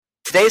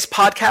Today's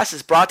podcast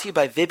is brought to you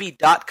by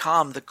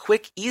Vibby.com, the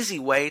quick, easy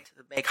way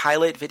to make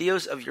highlight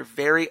videos of your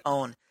very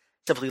own.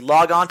 Simply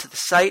log on to the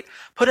site,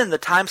 put in the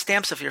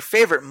timestamps of your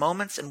favorite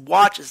moments, and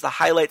watch as the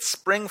highlights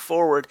spring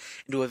forward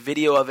into a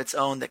video of its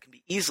own that can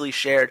be easily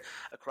shared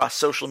across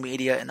social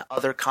media and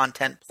other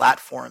content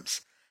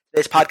platforms.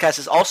 Today's podcast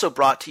is also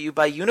brought to you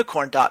by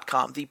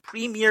Unicorn.com, the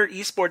premier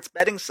esports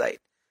betting site.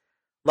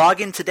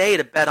 Log in today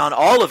to bet on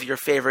all of your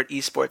favorite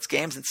esports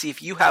games and see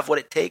if you have what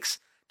it takes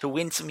to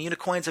win some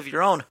unicorns of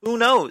your own. Who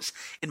knows?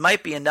 It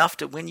might be enough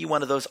to win you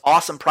one of those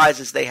awesome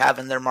prizes they have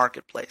in their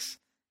marketplace.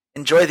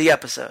 Enjoy the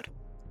episode.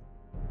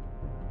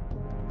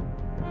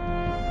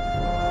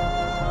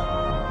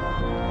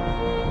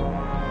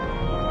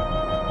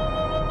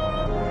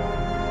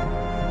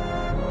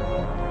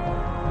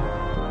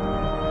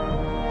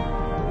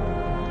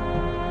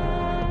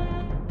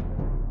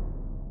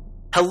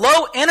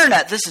 Hello,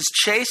 Internet. This is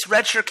Chase,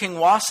 Redshirt King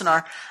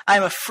Wassenaar. I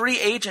am a free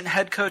agent,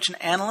 head coach,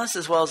 and analyst,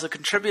 as well as a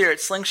contributor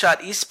at Slingshot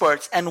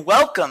Esports, and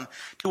welcome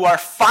to our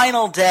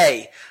final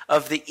day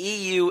of the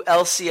EU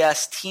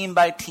LCS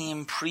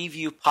team-by-team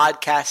preview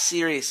podcast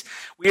series.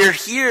 We are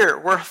here.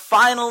 We're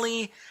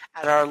finally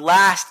at our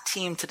last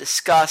team to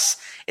discuss.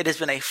 It has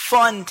been a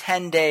fun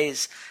 10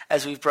 days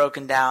as we've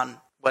broken down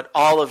what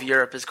all of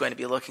Europe is going to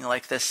be looking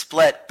like this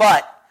split,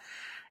 but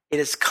it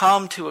has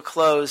come to a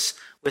close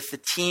with the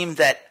team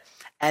that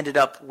ended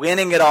up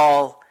winning it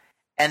all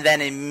and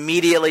then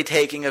immediately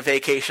taking a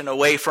vacation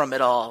away from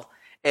it all.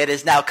 It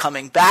is now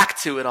coming back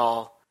to it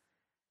all.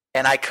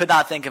 And I could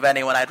not think of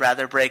anyone I'd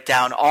rather break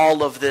down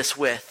all of this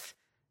with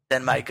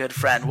than my good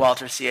friend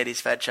Walter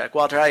Ciades-Fedchuk.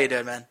 Walter, how you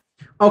doing, man?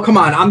 Oh, come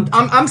on.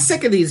 I'm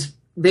sick of these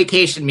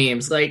vacation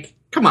memes. Like,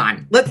 come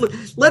on.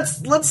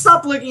 Let's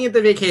stop looking at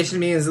the vacation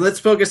memes and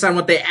let's focus on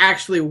what they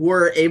actually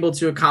were able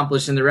to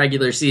accomplish in the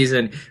regular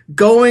season.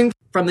 Going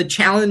from the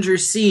challenger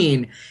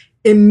scene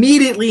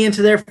immediately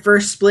into their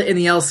first split in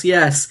the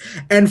LCS,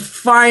 and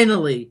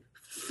finally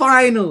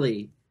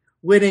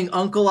winning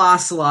Uncle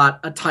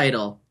Ocelot a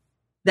title.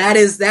 That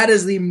is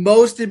the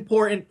most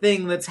important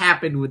thing that's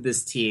happened with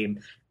this team.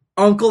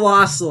 Uncle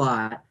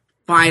Ocelot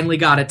finally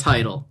got a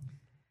title.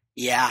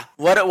 Yeah,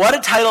 what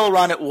a title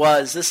run it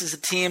was. This is a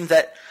team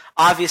that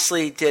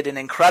obviously did an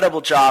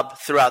incredible job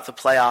throughout the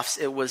playoffs.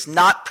 It was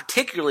not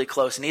particularly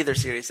close in either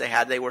series they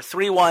had. They were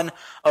 3-1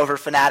 over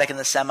Fnatic in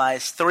the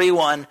semis,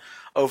 3-1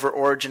 over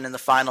Origin in the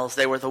finals.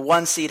 They were the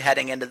one seed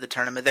heading into the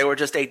tournament. They were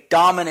just a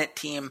dominant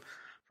team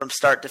from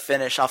start to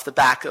finish off the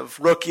back of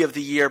Rookie of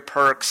the Year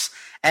perks,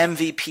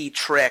 MVP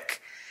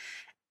Trick.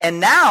 And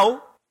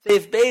now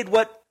they've made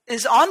what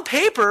is on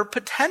paper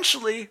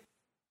potentially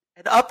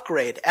an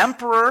upgrade.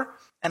 Emperor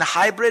and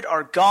Hybrid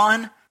are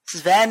gone.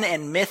 Sven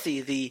and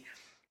Mithy, the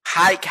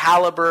high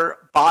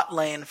caliber bot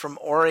lane from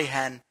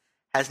Orihen,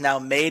 has now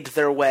made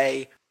their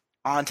way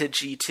onto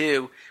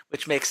G2,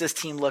 which makes this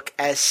team look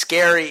as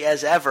scary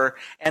as ever,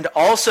 and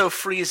also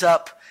frees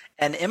up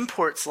an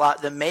import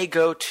slot that may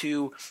go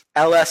to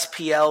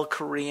LSPL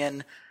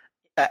Korean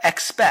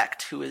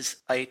Expect, who is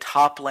a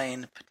top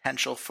lane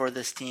potential for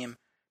this team,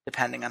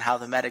 depending on how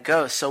the meta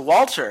goes. So,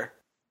 Walter,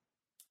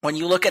 when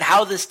you look at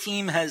how this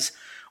team has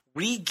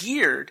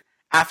re-geared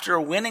after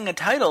winning a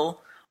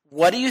title,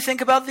 what do you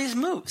think about these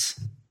moves?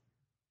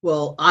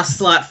 Well,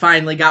 Ocelot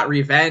finally got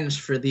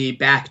revenge for the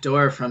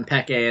backdoor from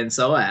Peke and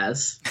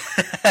Soaz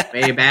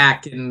way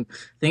back in, I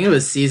think it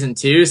was season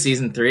 2,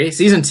 season 3?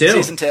 Season 2.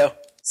 Season 2.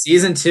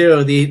 Season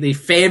 2, the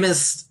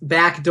famous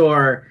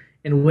backdoor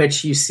in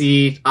which you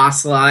see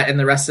Ocelot and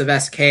the rest of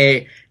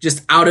SK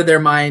just out of their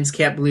minds,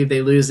 can't believe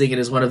they're losing. It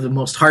is one of the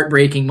most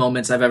heartbreaking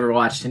moments I've ever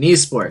watched in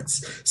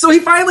esports. So he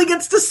finally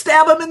gets to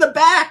stab him in the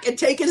back and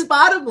take his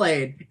bottom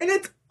lane. And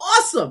it's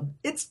awesome.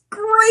 It's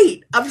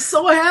great. I'm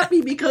so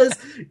happy because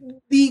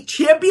the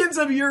champions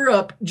of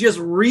Europe just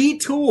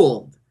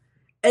retooled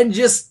and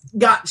just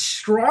got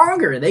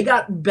stronger. They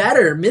got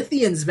better.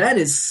 Mithy and Sven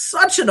is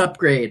such an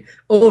upgrade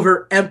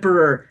over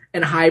Emperor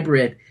and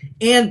Hybrid.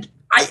 And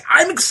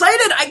I'm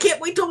excited. I can't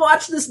wait to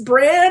watch this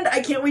brand. I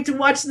can't wait to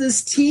watch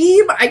this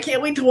team. I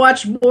can't wait to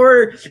watch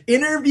more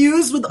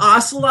interviews with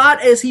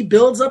Ocelot as he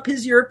builds up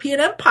his European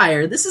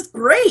empire. This is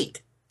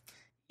great.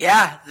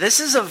 Yeah, this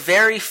is a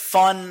very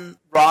fun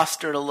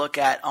roster to look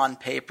at on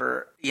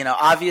paper. You know,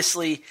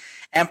 obviously,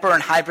 Emperor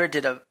and Hybrid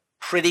did a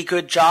pretty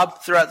good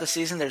job throughout the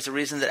season. There's a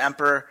reason that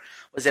Emperor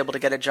was able to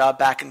get a job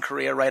back in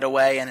Korea right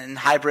away, and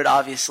Hybrid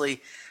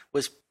obviously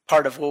was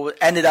part of what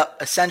ended up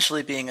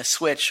essentially being a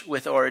switch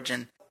with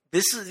Origin.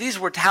 These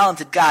were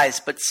talented guys,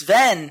 but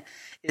Sven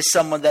is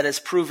someone that has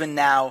proven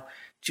now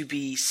to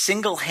be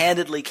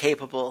single-handedly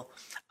capable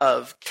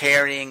of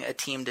carrying a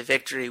team to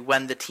victory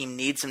when the team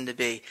needs him to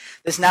be.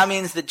 This now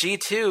means that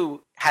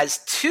G2 has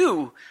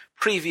 2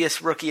 previous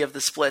Rookie of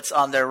the Splits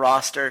on their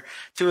roster,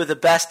 2 of the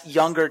best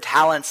younger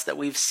talents that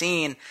we've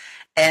seen,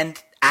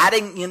 and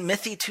adding in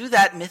Mithy to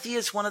that, Mithy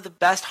is one of the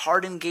best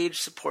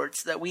hard-engaged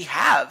supports that we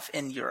have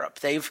in Europe.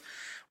 They've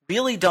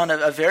really done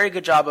a very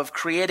good job of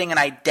creating an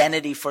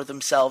identity for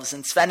themselves,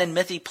 and Sven and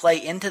Mithy play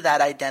into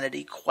that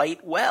identity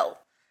quite well.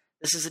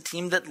 This is a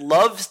team that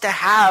loves to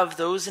have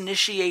those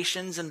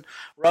initiations and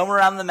roam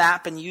around the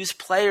map and use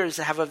players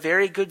that have a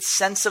very good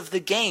sense of the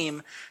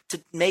game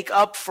to make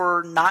up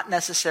for not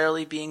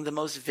necessarily being the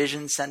most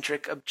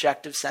vision-centric,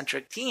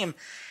 objective-centric team.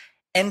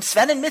 And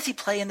Sven and Mithy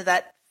play into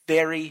that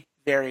very,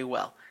 very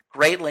well.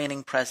 Great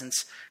laning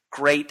presence,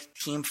 great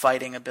team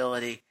fighting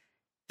ability.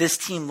 This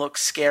team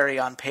looks scary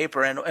on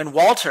paper. And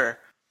Walter,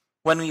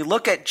 when we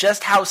look at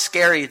just how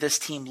scary this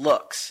team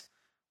looks,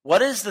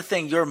 what is the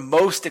thing you're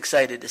most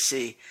excited to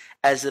see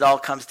as it all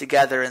comes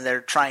together and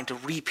they're trying to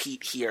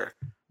repeat here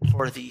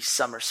for the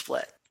summer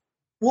split?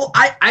 Well,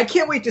 I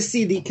can't wait to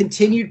see the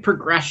continued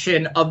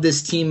progression of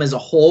this team as a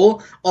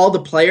whole. All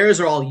the players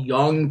are all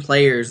young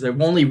players.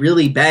 They've only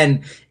really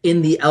been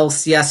in the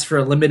LCS for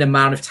a limited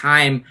amount of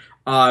time.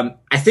 I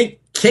think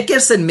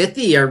Kikis and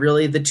Mithy are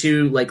really the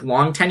two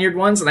long tenured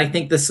ones, and I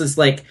think this is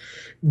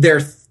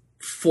their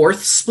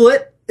fourth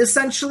split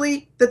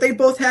essentially that they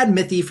both had.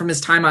 Mithy from his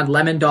time on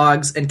Lemon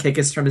Dogs and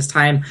Kikis from his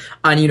time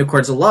on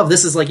Unicorns of Love.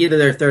 This is either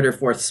their third or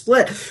fourth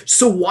split.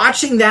 So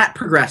watching that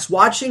progress,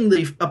 watching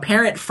the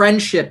apparent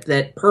friendship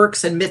that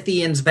Perkz and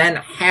Mithy and Sven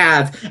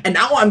have, and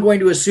now I'm going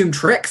to assume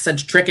Trick,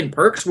 since Trick and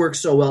Perkz work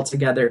so well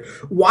together,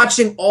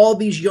 watching all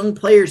these young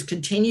players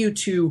continue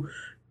to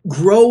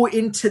grow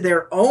into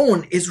their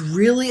own is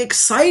really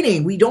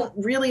exciting. We don't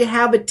really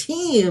have a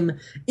team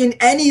in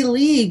any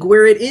league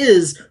where it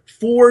is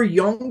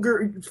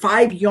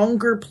five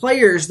younger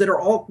players that are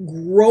all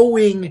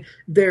growing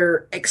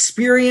their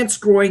experience,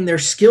 growing their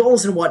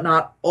skills and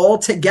whatnot all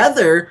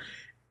together.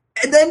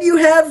 And then you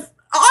have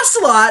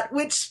Ocelot,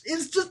 which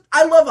is just,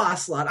 I love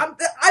Ocelot.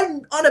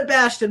 I'm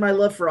unabashed in my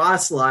love for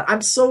Ocelot.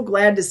 I'm so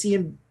glad to see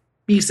him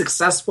be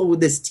successful with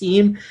this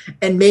team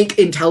and make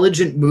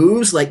intelligent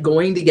moves like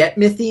going to get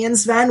Mithy and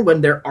Sven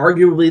when they're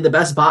arguably the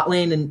best bot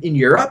lane in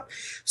Europe.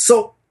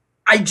 So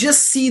I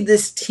just see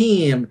this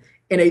team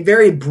in a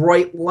very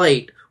bright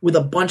light with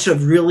a bunch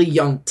of really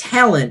young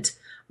talent.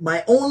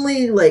 My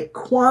only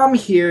qualm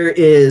here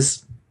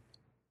is,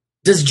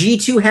 does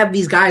G2 have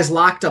these guys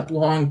locked up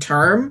long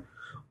term?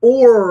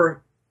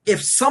 Or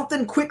if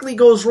something quickly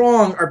goes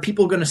wrong, are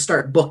people going to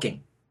start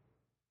booking?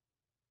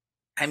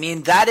 I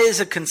mean, that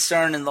is a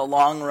concern in the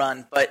long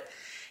run, but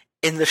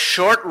in the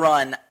short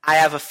run, I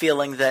have a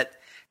feeling that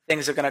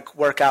things are going to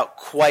work out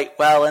quite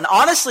well. And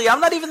honestly, I'm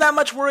not even that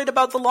much worried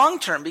about the long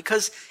term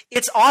because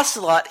it's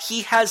Ocelot.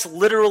 He has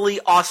literally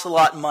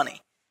Ocelot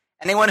money.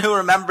 Anyone who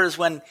remembers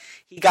when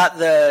he got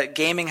the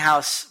gaming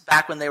house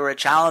back when they were a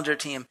challenger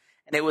team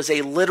and it was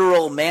a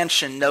literal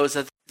mansion knows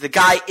that the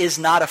guy is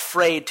not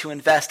afraid to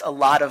invest a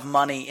lot of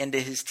money into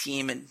his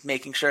team and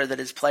making sure that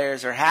his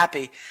players are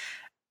happy.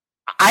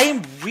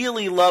 I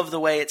really love the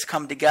way it's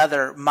come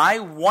together. My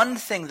one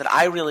thing that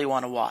I really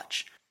want to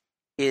watch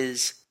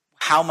is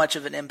how much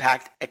of an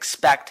impact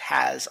Expect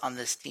has on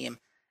this team.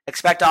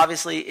 Expect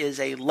obviously is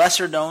a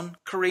lesser known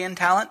Korean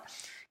talent.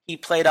 He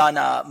played on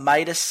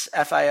Midas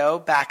FIO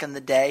back in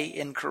the day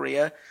in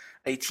Korea,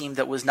 a team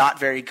that was not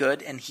very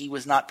good, and he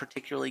was not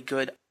particularly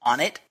good on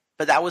it.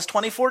 But that was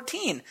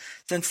 2014.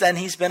 Since then,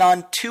 he's been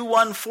on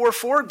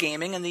 2144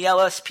 Gaming in the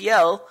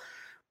LSPL,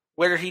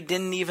 where he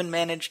didn't even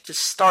manage to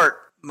start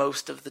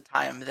most of the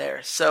time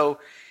there. So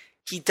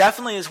he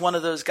definitely is one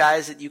of those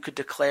guys that you could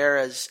declare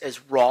as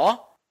raw,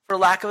 for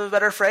lack of a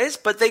better phrase,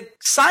 but they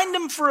signed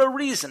him for a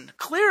reason.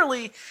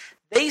 Clearly,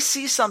 they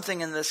see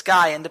something in this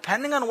guy, and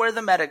depending on where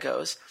the meta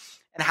goes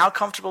and how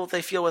comfortable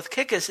they feel with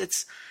Kikis,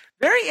 it's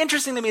very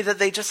interesting to me that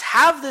they just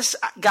have this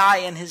guy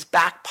in his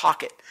back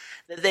pocket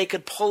that they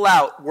could pull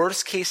out,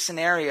 worst case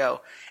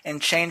scenario,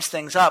 and change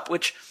things up,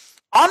 which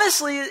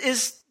honestly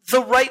is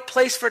the right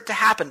place for it to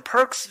happen.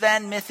 Perkz,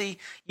 Sven, Mithy,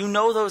 you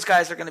know those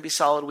guys are going to be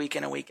solid week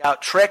in and week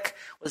out. Trick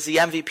was the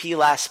MVP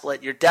last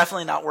split. You're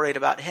definitely not worried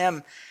about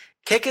him.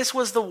 Kikis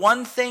was the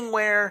one thing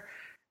where,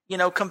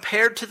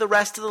 compared to the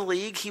rest of the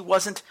league, he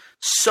wasn't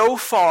so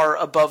far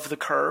above the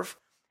curve.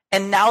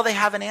 And now they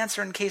have an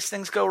answer in case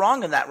things go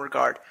wrong in that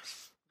regard.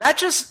 That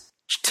just,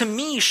 to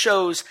me,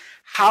 shows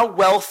how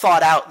well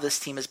thought out this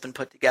team has been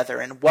put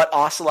together and what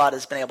Ocelot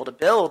has been able to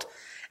build.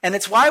 And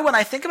it's why when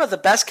I think about the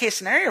best case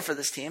scenario for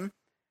this team,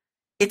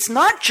 it's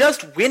not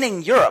just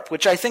winning Europe,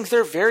 which I think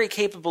they're very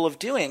capable of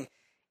doing.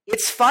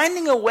 It's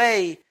finding a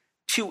way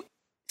to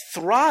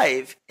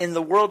thrive in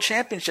the World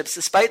Championships,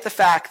 despite the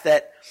fact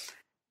that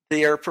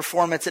their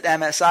performance at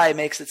MSI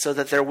makes it so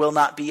that there will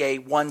not be a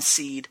one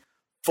seed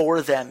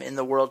for them in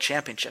the World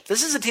Championship.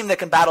 This is a team that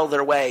can battle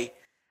their way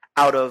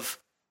out of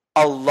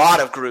a lot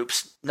of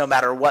groups, no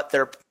matter what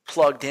they're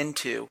plugged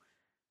into,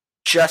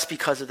 just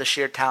because of the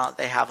sheer talent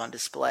they have on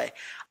display.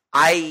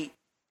 I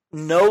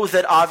know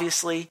that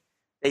obviously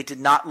they did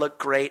not look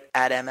great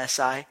at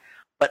MSI,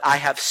 but I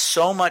have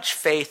so much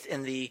faith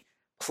in the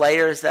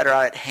players that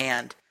are at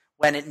hand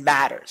when it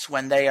matters,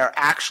 when they are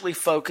actually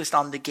focused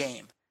on the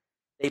game.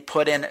 They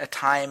put in a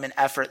time and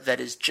effort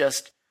that is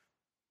just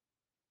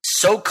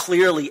so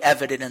clearly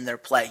evident in their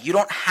play. You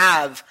don't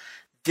have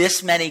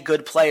this many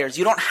good players.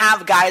 You don't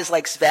have guys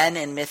like Sven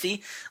and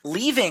Mithy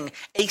leaving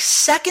a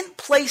second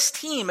place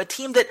team, a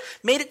team that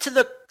made it to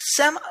the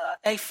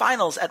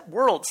semi-finals at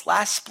Worlds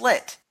last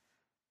split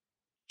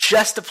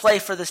just to play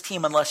for this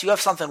team unless you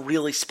have something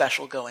really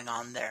special going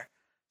on there.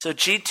 So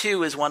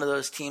G2 is one of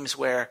those teams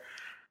where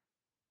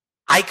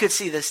I could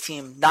see this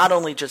team not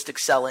only just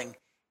excelling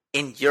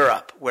in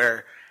Europe,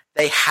 where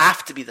they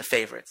have to be the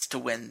favorites to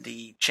win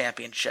the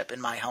championship,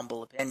 in my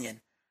humble opinion,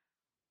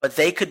 but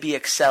they could be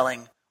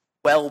excelling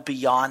well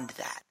beyond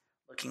that,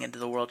 looking into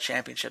the World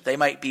Championship. They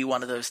might be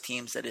one of those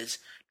teams that is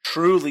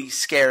truly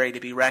scary to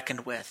be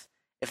reckoned with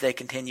if they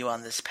continue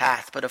on this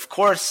path. But of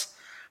course,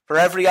 for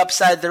every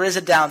upside, there is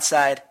a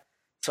downside.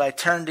 So I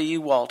turn to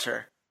you,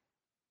 Walter.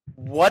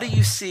 What do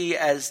you see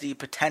as the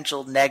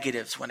potential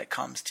negatives when it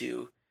comes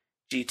to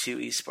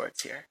G2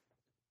 esports here?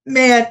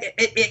 Man,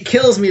 it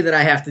kills me that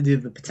I have to do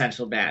the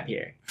potential bad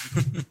here.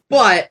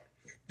 But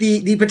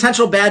the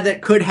potential bad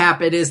that could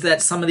happen is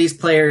that some of these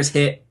players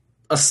hit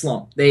a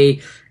slump.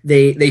 They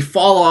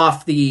fall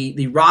off.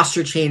 The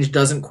roster change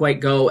doesn't quite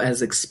go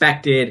as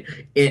expected.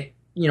 It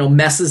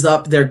messes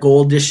up their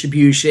goal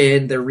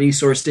distribution, their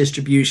resource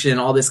distribution,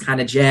 all this kind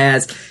of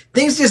jazz.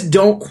 Things just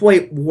don't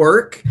quite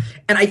work.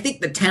 And I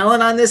think the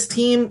talent on this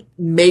team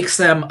makes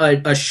them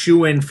a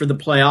shoo-in for the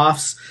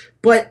playoffs.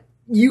 But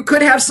you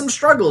could have some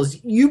struggles.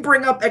 You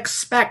bring up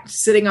Expect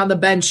sitting on the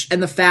bench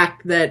and the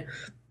fact that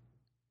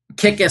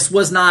Kikis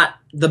was not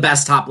the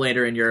best top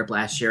laner in Europe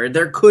last year.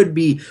 There could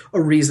be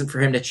a reason for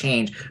him to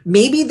change.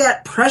 Maybe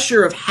that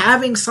pressure of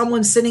having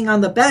someone sitting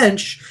on the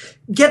bench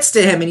gets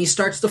to him and he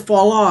starts to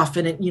fall off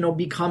and it,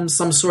 becomes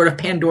some sort of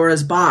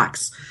Pandora's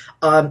box.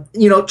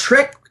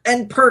 Trick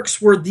and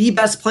Perkz were the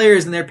best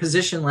players in their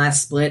position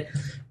last split.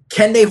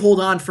 Can they hold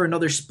on for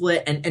another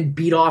split and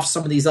beat off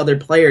some of these other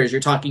players?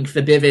 You're talking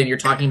Fabivin, you're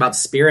talking about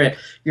Spirit,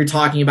 you're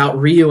talking about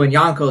Ryu and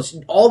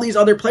Jankos, all these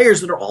other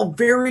players that are all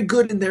very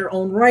good in their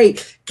own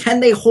right.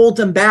 Can they hold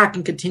them back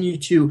and continue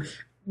to,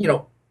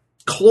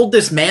 hold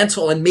this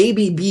mantle and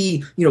maybe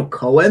be,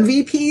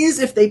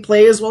 co-MVPs if they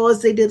play as well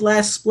as they did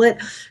last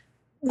split?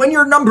 When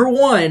you're number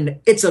one,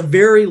 it's a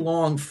very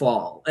long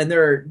fall, and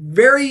there are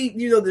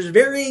there's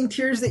varying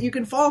tiers that you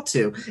can fall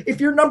to.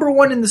 If you're number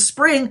one in the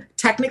spring,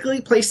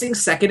 technically placing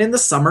second in the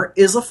summer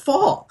is a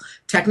fall.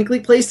 Technically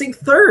placing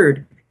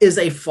third is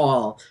a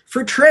fall.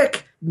 For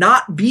Trick,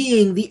 not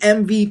being the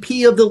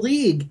MVP of the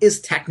league is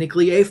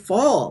technically a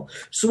fall.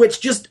 So it's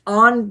just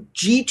on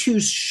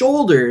G2's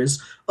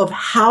shoulders of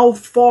how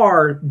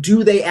far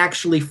do they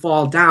actually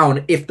fall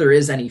down if there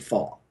is any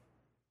fall.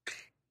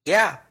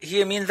 Yeah,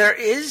 there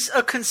is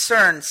a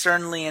concern,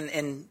 certainly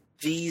in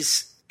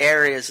these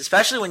areas,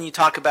 especially when you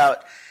talk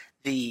about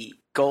the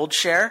gold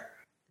share.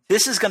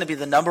 This is going to be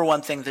the number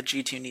one thing that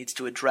G2 needs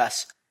to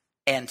address,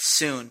 and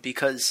soon,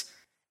 because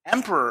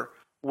Emperor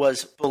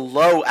was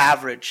below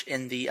average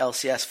in the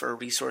LCS for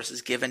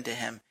resources given to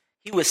him.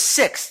 He was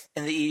 6th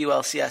in the EU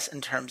LCS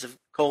in terms of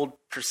gold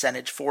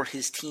percentage for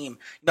his team.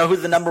 You know who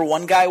the number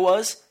one guy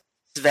was?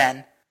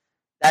 Sven.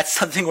 That's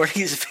something where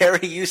he's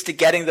very used to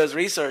getting those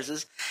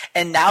resources,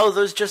 and now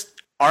those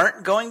just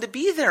aren't going to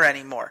be there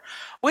anymore,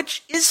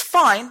 which is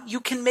fine. You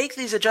can make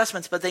these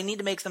adjustments, but they need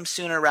to make them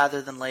sooner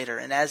rather than later.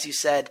 And as you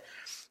said,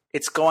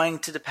 it's going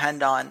to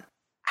depend on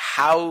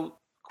how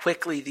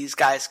quickly these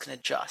guys can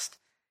adjust.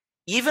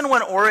 Even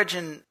when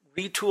Origin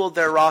retooled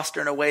their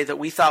roster in a way that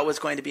we thought was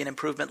going to be an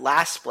improvement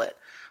last split,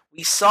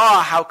 we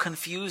saw how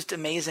confused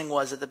Amazing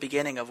was at the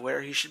beginning of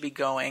where he should be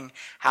going,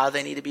 how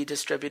they need to be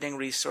distributing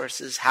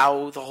resources,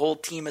 how the whole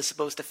team is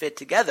supposed to fit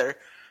together.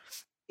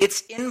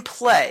 It's in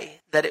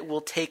play that it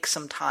will take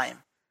some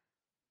time.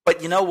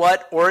 But you know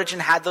what? Origin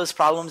had those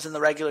problems in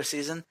the regular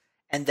season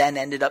and then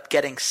ended up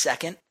getting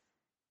second.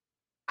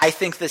 I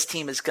think this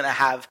team is going to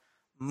have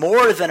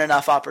more than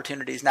enough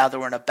opportunities now that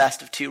we're in a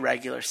best of two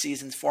regular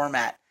seasons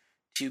format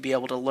to be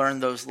able to learn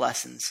those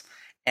lessons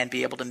and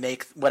be able to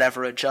make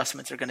whatever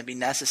adjustments are going to be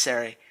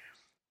necessary.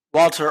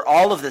 Walter,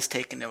 all of this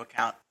taken into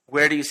account,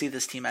 where do you see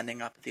this team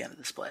ending up at the end of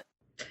the split?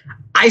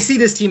 I see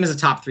this team as a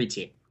top 3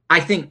 team.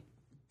 I think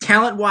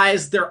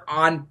talent-wise, they're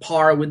on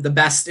par with the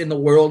best in the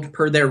world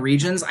per their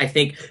regions. I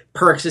think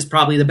Perkz is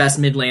probably the best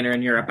mid laner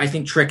in Europe. I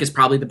think Trick is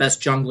probably the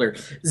best jungler.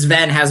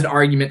 Sven has an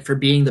argument for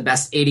being the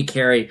best AD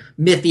carry.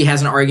 Mithy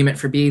has an argument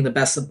for being the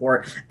best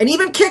support. And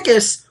even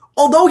Kikis,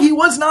 although he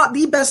was not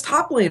the best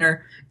top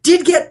laner,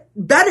 did get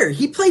better.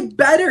 He played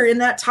better in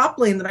that top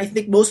lane than I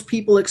think most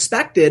people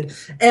expected.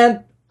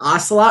 And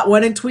Ocelot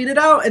went and tweeted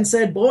out and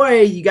said,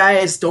 boy, you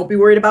guys don't be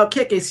worried about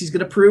Kikis. He's going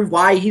to prove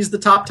why he's the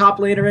top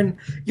laner in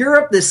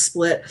Europe this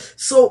split.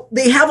 So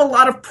they have a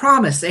lot of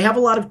promise. They have a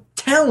lot of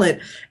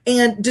talent.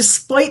 And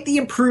despite the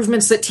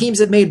improvements that teams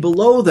have made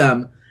below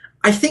them,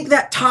 I think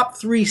that top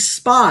 3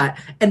 spot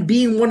and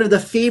being one of the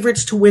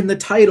favorites to win the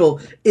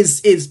title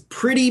is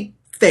pretty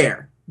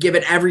fair,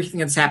 given everything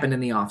that's happened in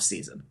the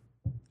offseason.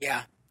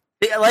 Yeah.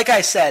 Like I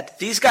said,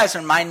 these guys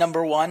are my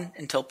number one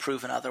until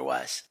proven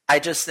otherwise. I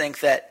just think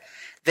that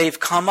they've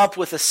come up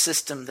with a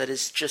system that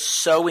is just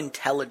so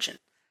intelligent.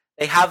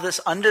 They have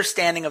this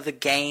understanding of the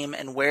game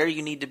and where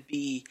you need to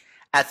be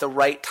at the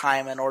right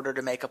time in order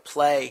to make a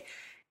play.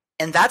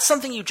 And that's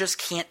something you just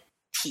can't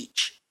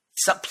teach.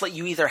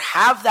 You either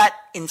have that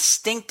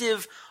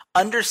instinctive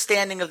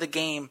understanding of the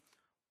game,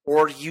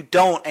 or you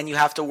don't, and you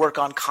have to work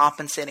on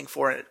compensating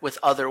for it with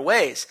other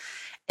ways.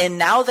 And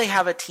now they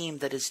have a team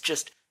that is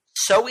just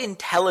so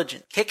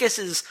intelligent. Kickus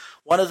is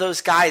one of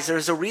those guys.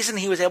 There's a reason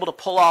he was able to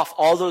pull off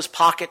all those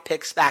pocket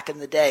picks back in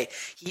the day.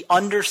 He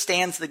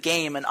understands the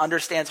game and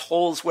understands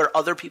holes where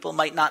other people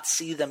might not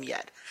see them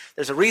yet.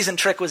 There's a reason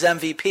Trick was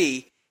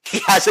MVP. He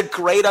has a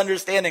great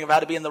understanding of how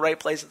to be in the right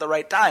place at the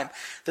right time.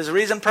 There's a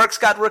reason Perks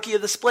got Rookie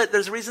of the Split.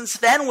 There's a reason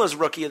Sven was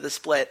Rookie of the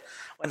Split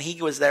when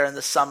he was there in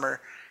the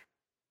summer.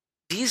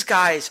 These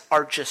guys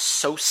are just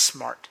so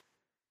smart.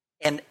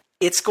 And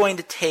it's going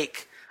to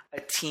take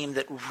a team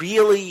that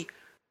really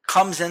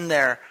comes in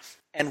there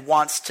and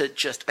wants to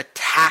just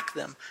attack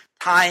them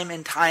time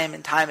and time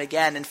and time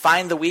again and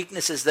find the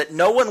weaknesses that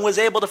no one was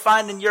able to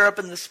find in Europe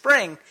in the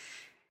spring.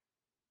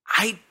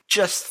 I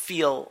just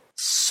feel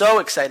so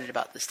excited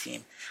about this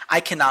team. I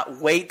cannot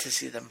wait to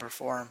see them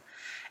perform.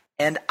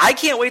 And I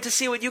can't wait to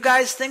see what you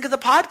guys think of the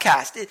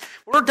podcast.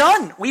 We're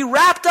done. We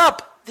wrapped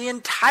up the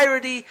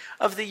entirety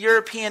of the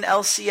European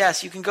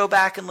LCS. You can go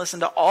back and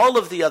listen to all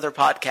of the other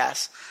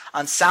podcasts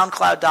on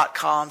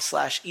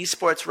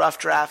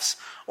soundcloud.com/esportsroughdrafts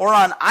or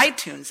on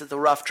iTunes at the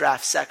Rough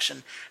Draft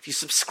section. If you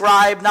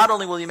subscribe, not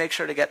only will you make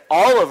sure to get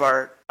all of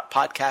our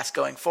podcasts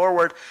going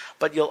forward,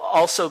 but you'll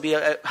also be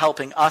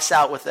helping us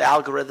out with the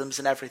algorithms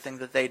and everything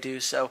that they do,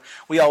 so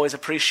we always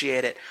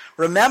appreciate it.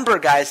 Remember,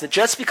 guys, that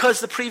just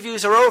because the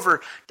previews are over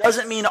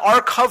doesn't mean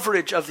our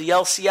coverage of the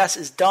LCS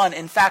is done.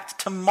 In fact,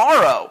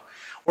 tomorrow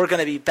we're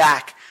going to be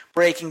back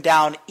breaking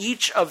down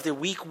each of the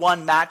Week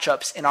 1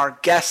 matchups in our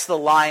Guess the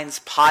Lines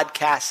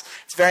podcast.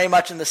 It's very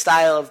much in the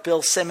style of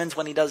Bill Simmons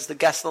when he does the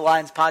Guess the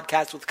Lines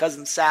podcast with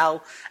Cousin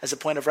Sal, as a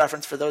point of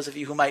reference for those of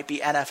you who might be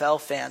NFL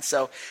fans.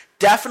 So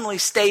definitely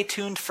stay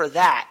tuned for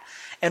that.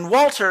 And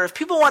Walter, if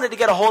people wanted to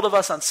get a hold of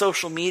us on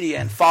social media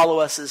and follow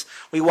us as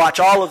we watch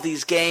all of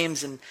these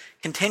games and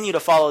continue to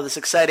follow this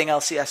exciting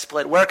LCS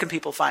split, where can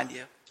people find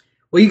you?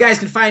 Well, you guys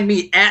can find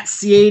me at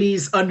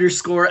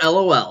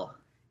C80s_LOL.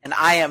 And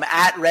I am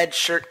at Red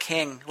Shirt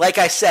King. Like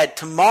I said,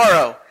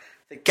 tomorrow,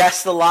 the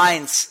Guess the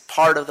Lines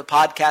part of the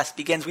podcast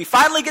begins. We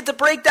finally get to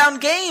break down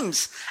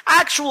games,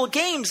 actual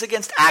games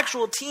against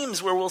actual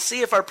teams, where we'll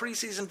see if our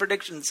preseason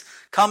predictions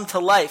come to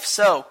life.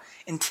 So,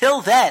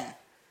 until then,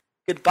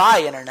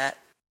 goodbye, Internet.